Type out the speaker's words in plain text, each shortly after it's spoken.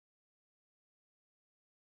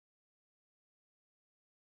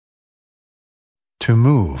To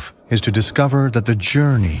move is to discover that the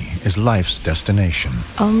journey is life's destination.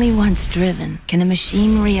 Only once driven can a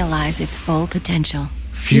machine realize its full potential.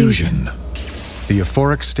 Fusion. The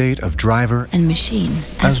euphoric state of driver and machine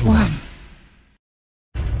as one.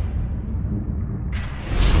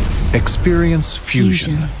 Experience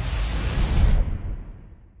fusion.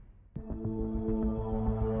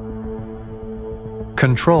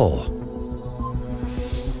 Control.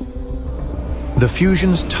 The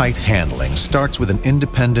Fusion's tight handling starts with an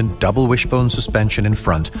independent double wishbone suspension in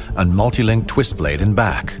front and multi-link twist blade in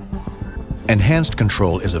back. Enhanced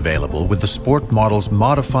control is available with the Sport model's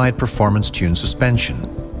modified performance-tuned suspension.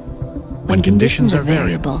 When conditions are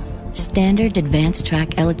variable, standard advanced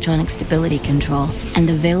track electronic stability control and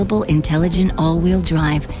available intelligent all-wheel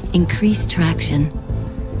drive increase traction.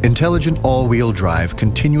 Intelligent all-wheel drive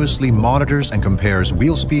continuously monitors and compares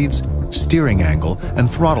wheel speeds, steering angle, and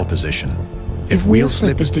throttle position. If wheel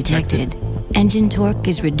slip is detected, engine torque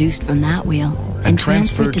is reduced from that wheel and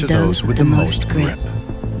transferred to those with the most grip.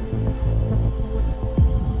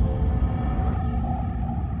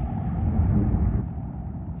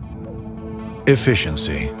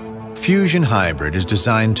 Efficiency. Fusion Hybrid is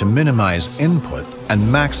designed to minimize input and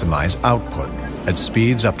maximize output. At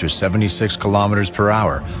speeds up to 76 kilometers per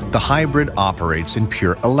hour, the hybrid operates in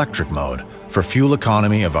pure electric mode for fuel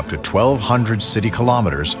economy of up to 1,200 city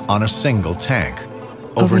kilometers on a single tank.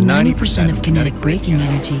 Over 90% of kinetic braking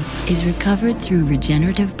energy is recovered through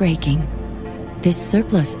regenerative braking. This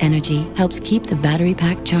surplus energy helps keep the battery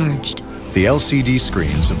pack charged. The LCD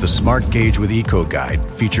screens of the Smart Gauge with Eco Guide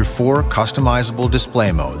feature 4 customizable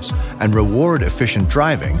display modes and reward efficient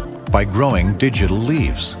driving by growing digital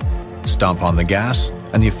leaves. Stomp on the gas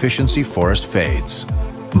and the efficiency forest fades.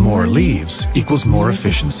 More leaves equals more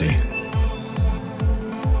efficiency.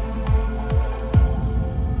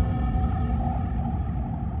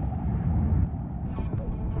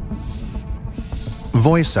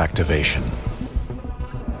 Voice activation.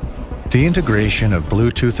 The integration of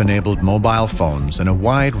Bluetooth-enabled mobile phones and a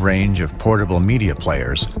wide range of portable media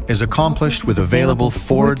players is accomplished with available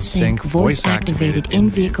Ford Sync voice-activated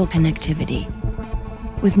in-vehicle connectivity.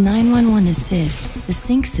 With 911 Assist, the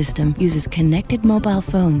Sync system uses connected mobile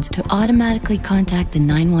phones to automatically contact the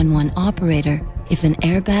 911 operator if an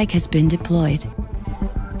airbag has been deployed.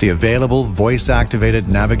 The available voice-activated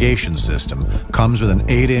navigation system comes with an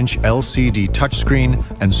 8-inch LCD touchscreen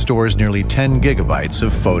and stores nearly 10 gigabytes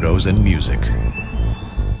of photos and music.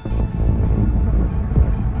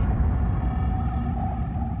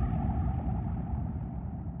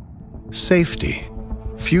 Safety.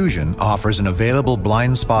 Fusion offers an available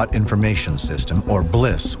blind spot information system, or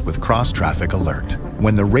BLIS, with cross-traffic alert.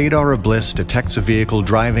 When the radar of BLIS detects a vehicle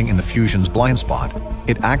driving in the Fusion's blind spot,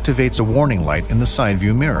 it activates a warning light in the side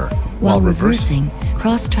view mirror. While reversing,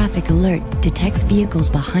 cross-traffic alert detects vehicles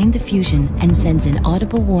behind the Fusion and sends an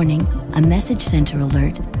audible warning, a message center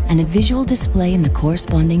alert, and a visual display in the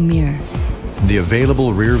corresponding mirror. The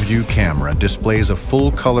available rear view camera displays a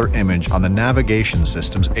full-color image on the navigation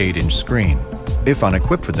system's 8-inch screen. If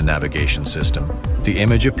unequipped with the navigation system, the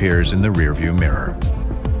image appears in the rear view mirror.